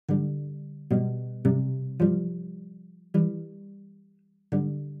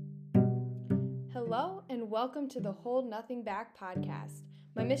welcome to the Hold Nothing Back podcast.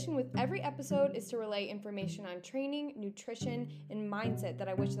 My mission with every episode is to relay information on training, nutrition, and mindset that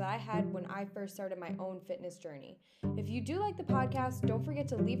I wish that I had when I first started my own fitness journey. If you do like the podcast, don't forget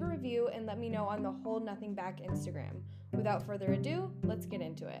to leave a review and let me know on the Hold Nothing Back Instagram. Without further ado, let's get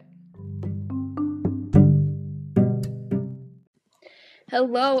into it.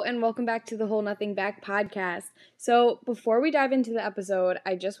 Hello and welcome back to the Hold Nothing Back podcast. So before we dive into the episode,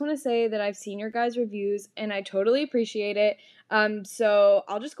 I just want to say that I've seen your guys' reviews and I totally appreciate it. So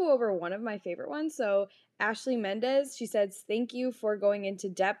I'll just go over one of my favorite ones. So Ashley Mendez, she says, thank you for going into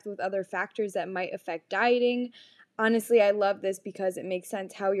depth with other factors that might affect dieting. Honestly, I love this because it makes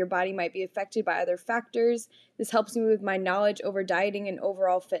sense how your body might be affected by other factors. This helps me with my knowledge over dieting and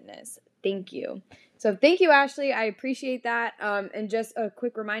overall fitness. Thank you. So thank you, Ashley. I appreciate that. And just a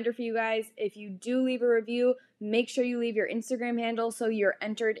quick reminder for you guys, if you do leave a review, make sure you leave your Instagram handle so you're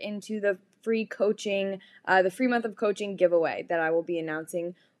entered into the free coaching, the free month of coaching giveaway that I will be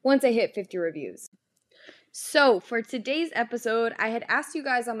announcing once I hit 50 reviews. So for today's episode, I had asked you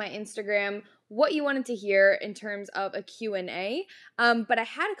guys on my Instagram what you wanted to hear in terms of a Q&A, but I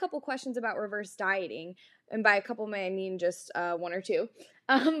had a couple questions about reverse dieting, and by a couple I mean just one or two.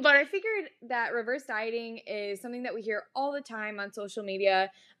 But I figured that reverse dieting is something that we hear all the time on social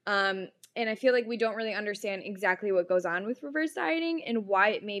media, and I feel like we don't really understand exactly what goes on with reverse dieting and why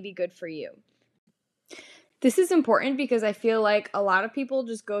it may be good for you. This is important because I feel like a lot of people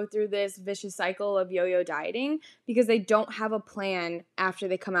just go through this vicious cycle of yo-yo dieting because they don't have a plan after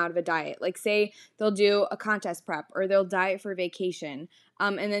they come out of a diet. Like say they'll do a contest prep or they'll diet for vacation,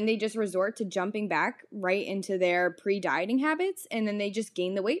 and then they just resort to jumping back right into their pre-dieting habits, and then they just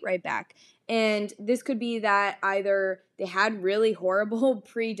gain the weight right back. And this could be that either they had really horrible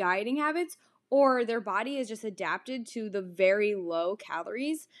pre-dieting habits or their body is just adapted to the very low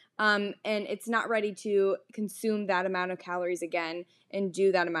calories, and it's not ready to consume that amount of calories again and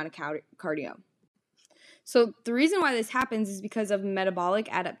do that amount of cardio. So the reason why this happens is because of metabolic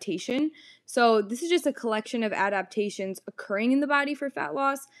adaptation. So this is just a collection of adaptations occurring in the body for fat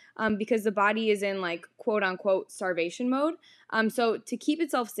loss, because the body is in like quote unquote starvation mode. So to keep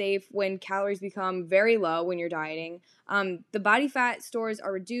itself safe when calories become very low when you're dieting, the body fat stores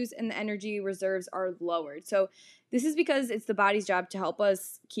are reduced and the energy reserves are lowered. So this is because it's the body's job to help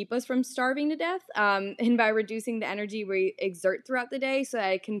us keep us from starving to death, and by reducing the energy we exert throughout the day so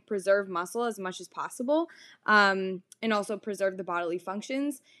that it can preserve muscle as much as possible, and also preserve the bodily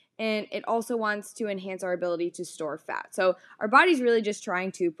functions. And it also wants to enhance our ability to store fat. So our body's really just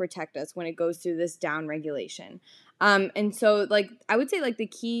trying to protect us when it goes through this down regulation. And so like I would say like the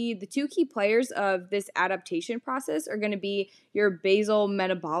two key players of this adaptation process are going to be your basal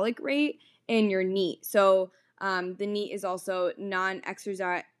metabolic rate and your NEAT. So the NEAT is also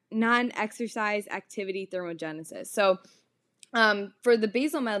non-exercise activity thermogenesis. So for the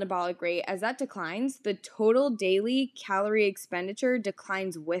basal metabolic rate, as that declines, the total daily calorie expenditure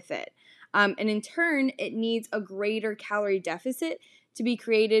declines with it. And in turn, it needs a greater calorie deficit to be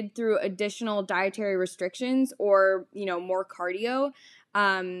created through additional dietary restrictions or, more cardio,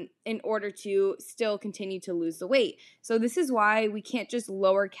 in order to still continue to lose the weight. So this is why we can't just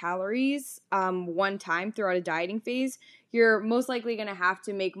lower calories one time throughout a dieting phase. You're most likely going to have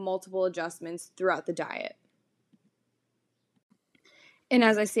to make multiple adjustments throughout the diet. And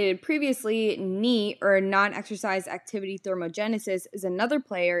as I stated previously, NEAT, or non-exercise activity thermogenesis, is another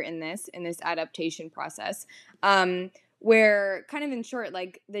player in this adaptation process, where kind of in short,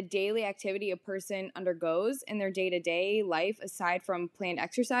 like the daily activity a person undergoes in their day-to-day life, aside from planned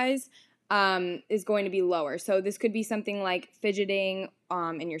exercise, is going to be lower. So this could be something like fidgeting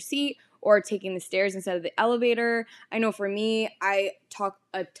in your seat or taking the stairs instead of the elevator. I know for me, I talk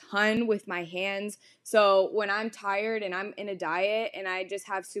a ton with my hands. So when I'm tired and I'm in a diet and I just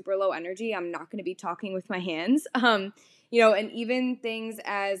have super low energy, I'm not going to be talking with my hands. And even things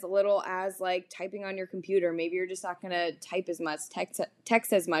as little as like typing on your computer. Maybe you're just not going to type as much,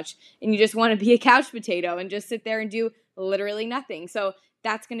 text as much, and you just want to be a couch potato and just sit there and do literally nothing. So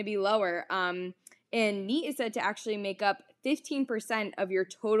that's going to be lower. And NEAT is said to actually make up 15% of your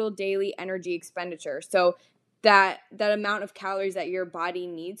total daily energy expenditure. So that amount of calories that your body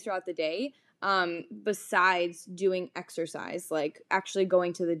needs throughout the day, besides doing exercise, like actually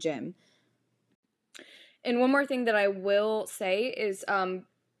going to the gym. And one more thing that I will say is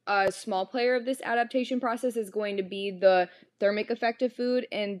a small player of this adaptation process is going to be the thermic effect of food,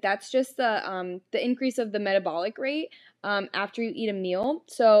 and that's just the increase of the metabolic rate after you eat a meal.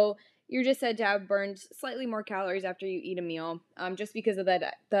 So you're just said to have burned slightly more calories after you eat a meal, just because of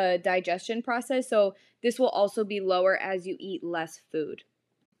the digestion process. So this will also be lower as you eat less food.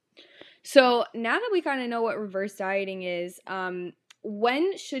 So now that we kind of know what reverse dieting is,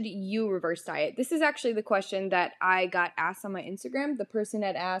 when should you reverse diet? This is actually the question that I got asked on my Instagram. The person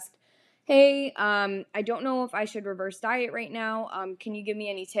had asked, "Hey, I don't know if I should reverse diet right now. Can you give me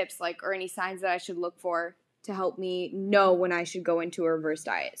any tips, like, or any signs that I should look for to help me know when I should go into a reverse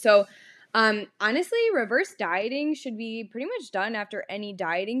diet?" So, honestly, reverse dieting should be pretty much done after any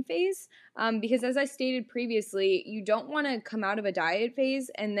dieting phase. Because as I stated previously, you don't want to come out of a diet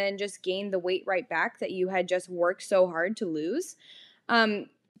phase and then just gain the weight right back that you had just worked so hard to lose. Um,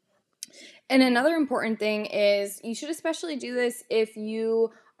 and another important thing is you should especially do this if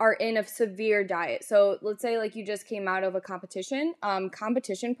you are in a severe diet. So let's say like you just came out of a competition.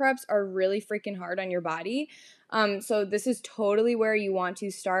 Competition preps are really freaking hard on your body. So this is totally where you want to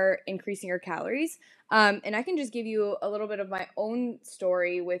start increasing your calories. And I can just give you a little bit of my own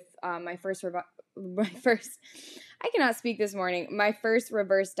story with my first, I cannot speak this morning, my first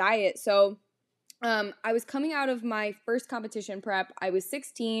reverse diet. So I was coming out of my first competition prep. I was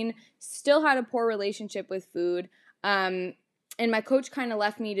 16, still had a poor relationship with food. And my coach kind of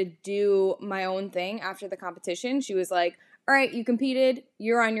left me to do my own thing after the competition. She was like, "All right, you competed.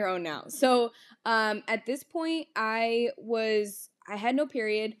 You're on your own now." So at this point, I had no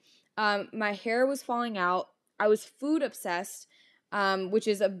period. My hair was falling out. I was food obsessed, which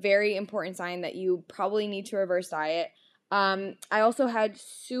is a very important sign that you probably need to reverse diet. I also had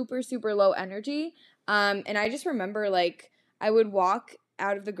super, super low energy. And I just remember like I would walk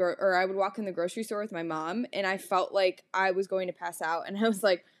out of I would walk in the grocery store with my mom and I felt like I was going to pass out. And I was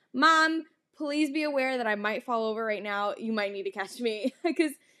like, "Mom, please be aware that I might fall over right now. You might need to catch me."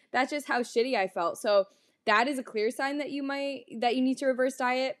 Because that's just how shitty I felt. So that is a clear sign that you need to reverse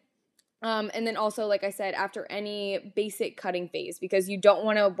diet. And then also, like I said, after any basic cutting phase, because you don't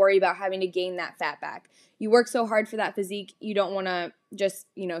want to worry about having to gain that fat back. You work so hard for that physique, you don't want to just,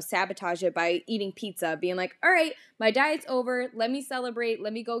 sabotage it by eating pizza, being like, "All right, my diet's over. Let me celebrate.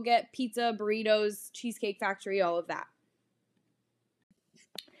 Let me go get pizza, burritos, Cheesecake Factory, all of that."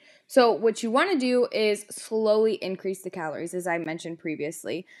 So what you want to do is slowly increase the calories, as I mentioned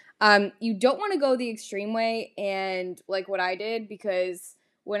previously. You don't want to go the extreme way and like what I did, because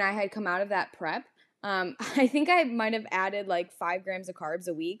when I had come out of that prep, I think I might have added like 5 grams of carbs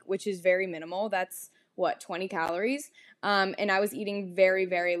a week, which is very minimal. That's 20 calories. And I was eating very,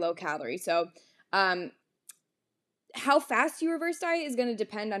 very low calories. So um, how fast you reverse diet is going to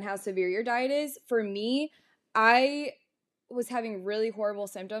depend on how severe your diet is. For me, I was having really horrible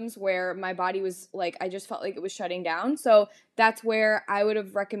symptoms where my body was like, I just felt like it was shutting down. So that's where I would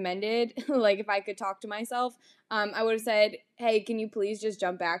have recommended, like, if I could talk to myself, I would have said, "Hey, can you please just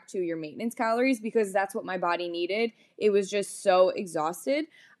jump back to your maintenance calories?" Because that's what my body needed. It was just so exhausted.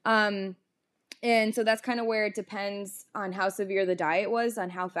 And so that's kind of where it depends on how severe the diet was,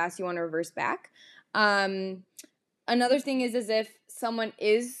 on how fast you want to reverse back. Um, Another thing is if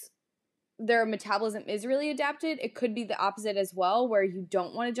their metabolism is really adapted, it could be the opposite as well, where you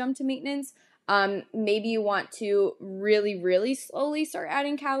don't want to jump to maintenance. Maybe you want to really, really slowly start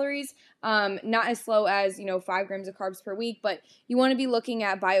adding calories. Not as slow as, 5 grams of carbs per week, but you want to be looking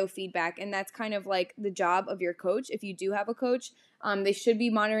at biofeedback. And that's kind of like the job of your coach. If you do have a coach, they should be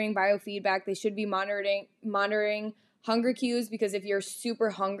monitoring biofeedback. They should be monitoring hunger cues, because if you're super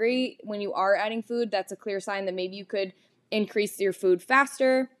hungry when you are adding food, that's a clear sign that maybe you could increase your food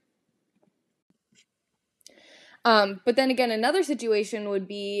faster. But then again, another situation would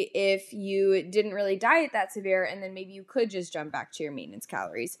be if you didn't really diet that severe, and then maybe you could just jump back to your maintenance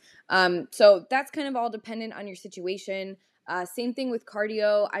calories. So that's kind of all dependent on your situation. Same thing with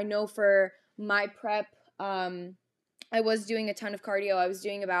cardio. I know for my prep, I was doing a ton of cardio. I was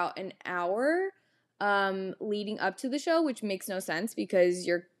doing about an hour leading up to the show, which makes no sense because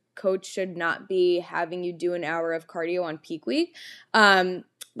your coach should not be having you do an hour of cardio on peak week.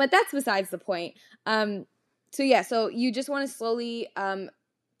 But that's besides the point. So you just want to slowly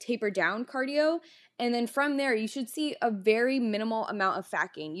taper down cardio. And then from there, you should see a very minimal amount of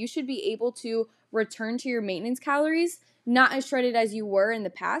fat gain. You should be able to return to your maintenance calories, not as shredded as you were in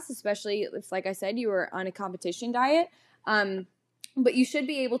the past, especially if, like I said, you were on a competition diet. But you should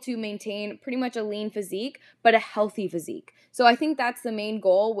be able to maintain pretty much a lean physique, but a healthy physique. So I think that's the main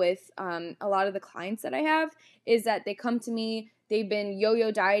goal with a lot of the clients that I have, is that they come to me, they've been yo-yo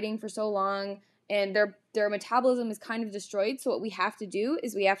dieting for so long, and their metabolism is kind of destroyed. So what we have to do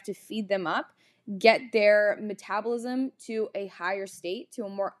is we have to feed them up, get their metabolism to a higher state, to a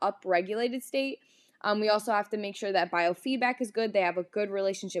more upregulated state. We also have to make sure that biofeedback is good. They have a good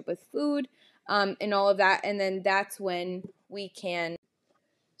relationship with food, and all of that. And then that's when we can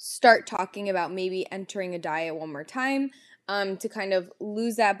start talking about maybe entering a diet one more time. to kind of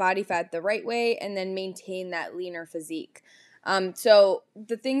lose that body fat the right way and then maintain that leaner physique. So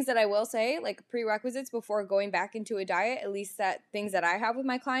the things that I will say, like prerequisites before going back into a diet, at least that things that I have with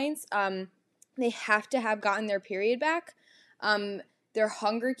my clients, they have to have gotten their period back. Their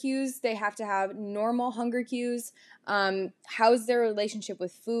hunger cues, they have to have normal hunger cues. How's their relationship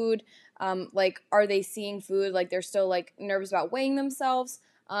with food? Like, are they seeing food like they're still like nervous about weighing themselves?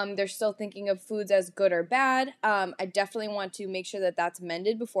 They're still thinking of foods as good or bad. I definitely want to make sure that that's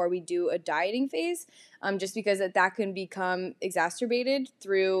mended before we do a dieting phase, just because that can become exacerbated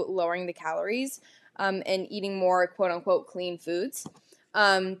through lowering the calories and eating more quote-unquote clean foods.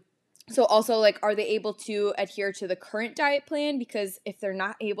 So also, like, are they able to adhere to the current diet plan? Because if they're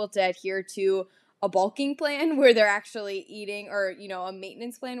not able to adhere to a bulking plan where they're actually eating, or, you know, a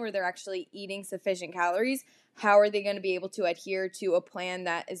maintenance plan where they're actually eating sufficient calories, how are they going to be able to adhere to a plan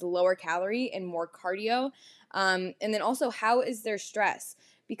that is lower calorie and more cardio? And then also, how is their stress?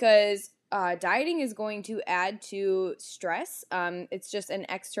 Because dieting is going to add to stress. It's just an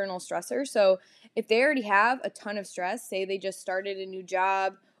external stressor. So if they already have a ton of stress, say they just started a new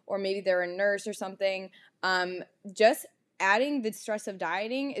job, or maybe they're a nurse or something, just adding the stress of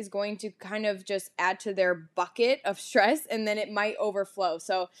dieting is going to kind of just add to their bucket of stress, and then it might overflow.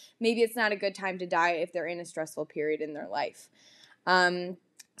 So maybe it's not a good time to diet if they're in a stressful period in their life.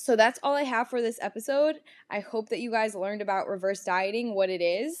 So that's all I have for this episode. I hope that you guys learned about reverse dieting, what it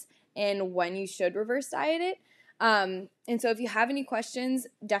is, and when you should reverse diet it. And so if you have any questions,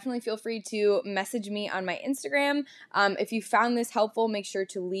 definitely feel free to message me on my Instagram. If you found this helpful, make sure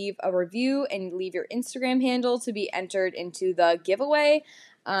to leave a review and leave your Instagram handle to be entered into the giveaway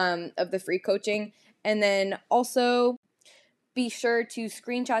of the free coaching. And then also be sure to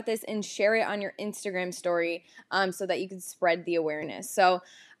screenshot this and share it on your Instagram story so that you can spread the awareness. So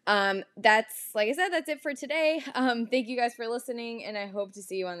that's, like I said, that's it for today. Thank you guys for listening, and I hope to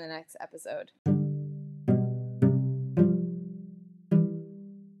see you on the next episode.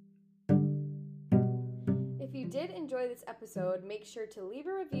 If you did enjoy this episode, make sure to leave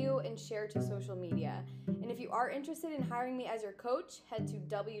a review and share to social media. And if you are interested in hiring me as your coach, head to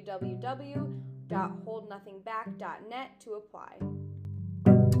www.holdnothingback.net to apply.